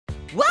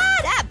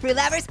Fruit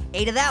lovers,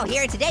 8 of thou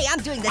here, and today I'm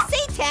doing the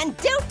C10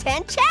 Do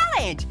 10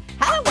 challenge.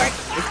 How it works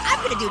is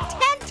I'm gonna do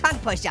 10 tongue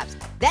push-ups,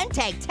 then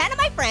take 10 of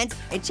my friends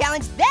and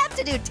challenge them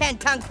to do 10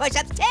 tongue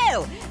push-ups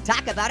too.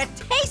 Talk about a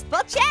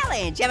tasteful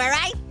challenge, am I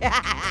right?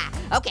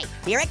 Okay,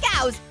 here it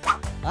goes.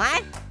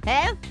 1,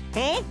 2,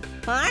 3,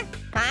 4,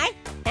 5,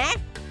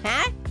 6,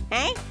 7,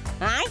 8,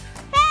 9,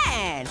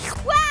 10.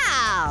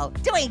 Wow,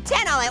 doing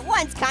 10 all at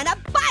once kinda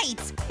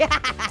bites.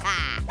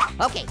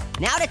 Okay,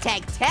 now to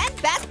take 10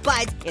 best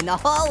buds in the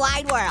whole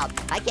wide world.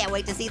 I can't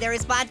wait to see their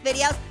response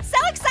videos. So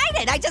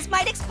excited, I just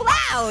might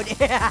explode.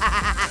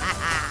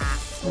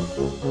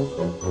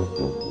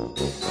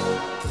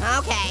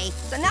 Okay,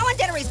 so no one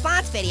did a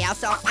response video,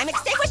 so I'm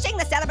extinguishing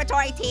the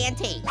celebratory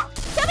TNT.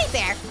 To be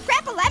fair,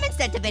 Grandpa Lemon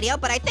sent a video,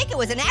 but I think it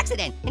was an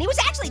accident, and he was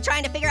actually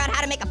trying to figure out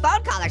how to make a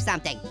phone call or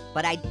something.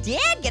 But I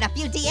did get a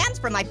few DMs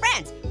from my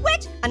friends,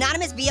 which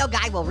Anonymous VO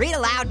guy will read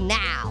aloud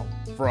now.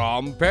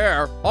 From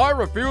Pear, I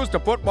refuse to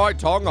put my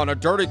tongue on a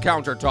dirty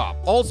countertop.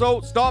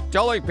 Also, stop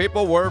telling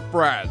people we're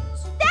friends.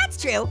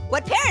 That's true.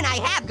 What Pear and I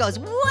have goes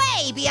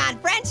way beyond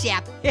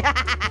friendship.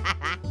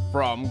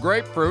 From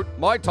Grapefruit,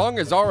 my tongue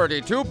is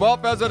already too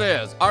buff as it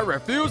is. I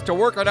refuse to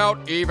work it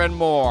out even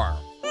more.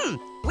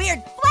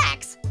 Weird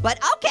flex, but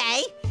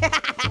okay.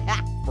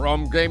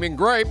 From Gaming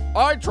Grape,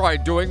 I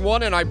tried doing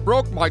one and I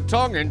broke my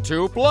tongue in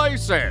 2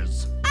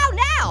 places. Oh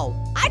no!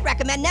 I'd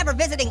recommend never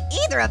visiting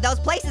either of those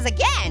places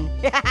again.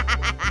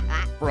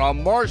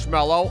 From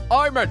Marshmallow,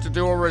 I meant to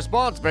do a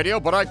response video,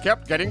 but I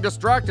kept getting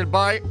distracted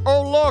by,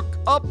 oh look,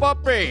 a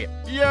puppy,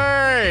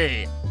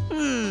 yay!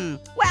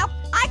 Well,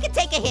 I can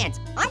take a hint.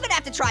 I'm gonna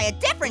have to try a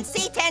different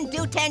C10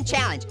 Do 10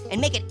 challenge and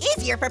make it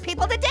easier for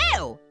people to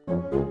do.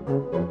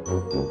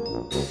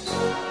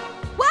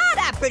 What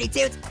up, Fruity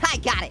Toots? I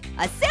got it.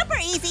 A super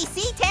easy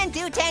C10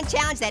 Do 10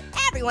 challenge that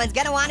everyone's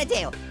gonna wanna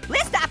do.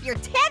 List off your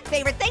 10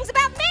 favorite things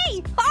about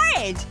me.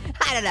 Orange.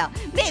 I don't know,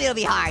 maybe it'll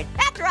be hard.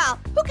 After all,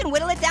 who can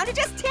whittle it down to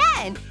just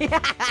 10?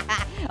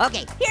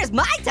 Okay, here's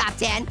my top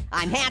 10.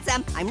 I'm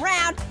handsome, I'm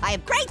round, I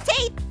have great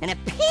teeth, an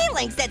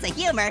appealing sense of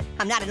humor.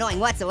 I'm not annoying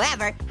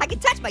whatsoever. I can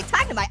touch my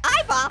tongue to my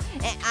eyeball,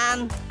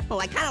 and,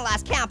 I kinda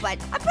lost count, but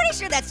I'm pretty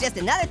sure that's just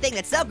another thing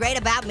that's so great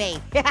about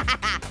me.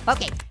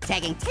 Okay,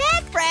 tagging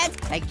 10 friends.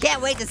 I can't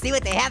wait to see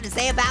what they have to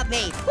say about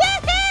me.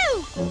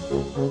 Woohoo!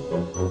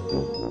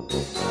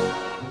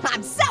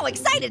 I'm so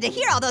excited to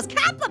hear all those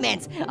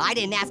compliments. I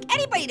didn't ask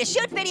anybody to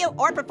shoot video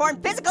or perform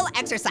physical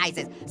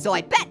exercises, so I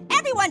bet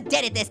everyone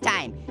did it this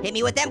time. Hit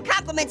me with them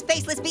compliments,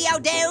 faceless VO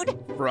dude.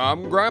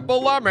 From Grandpa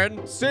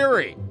Lemon,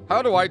 Siri,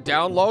 how do I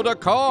download a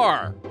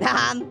car?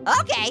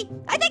 Okay.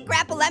 I think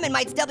Grandpa Lemon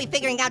might still be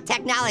figuring out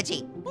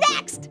technology.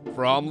 Next!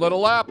 From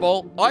Little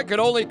Apple, I could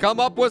only come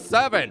up with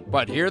 7,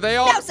 but here they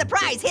are. No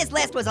surprise, his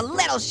list was a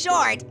little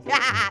short.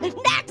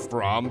 Next!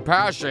 From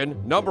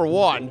Passion, number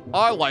 1,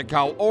 I like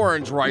how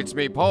Orange writes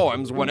me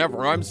poems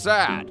whenever I'm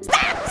sad.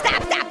 Stop,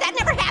 stop, stop, that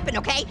never happened,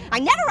 okay? I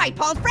never write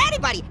poems for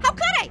anybody. How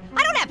could I?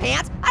 I don't have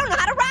hands, I don't know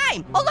how to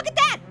rhyme. Oh, look at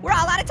that, we're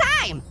all out of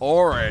time.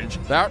 Orange,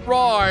 that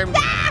rhymed.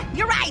 Ah,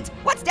 you're right,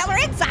 what's stellar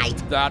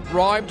insight? That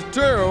rhymed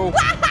too.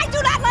 I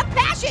do not love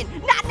passion,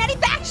 not in any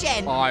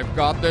faction. I've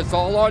got this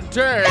all on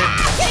tape.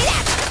 Ah, give me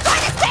that, go on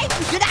this tape.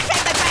 Do not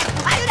take my friend,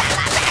 I do not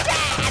love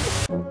passion.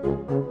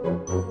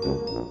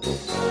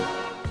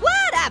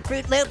 What up,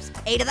 Fruit Loops?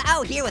 8 of the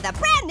O here with a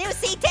brand new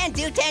C10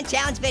 Do 10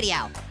 challenge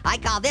video. I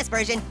call this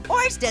version,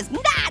 Orange Does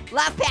Not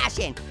Love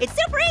Passion. It's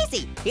super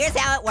easy, here's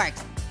how it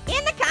works.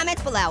 In the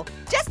comments below,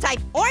 just type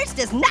Orange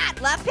Does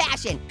Not Love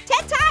Passion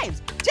 10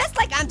 times, just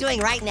like I'm doing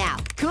right now.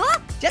 Cool?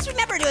 Just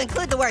remember to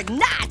include the word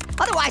not,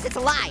 otherwise it's a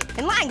lie,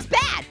 and lying's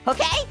bad,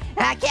 okay?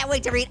 I can't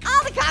wait to read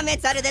all the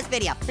comments under this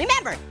video.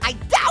 Remember, I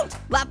don't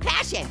love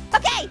passion.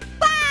 Okay,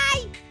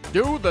 bye!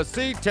 Do the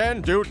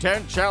C10 Do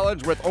 10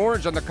 challenge with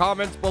Orange in the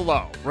comments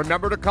below.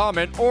 Remember to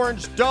comment,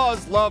 Orange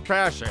does love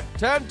passion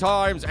 10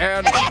 times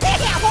and...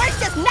 Orange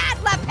does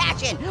not love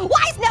passion!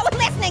 Why is no one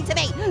listening to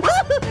me? Turn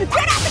off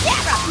the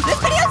camera! This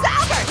video's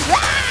over!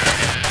 Ah!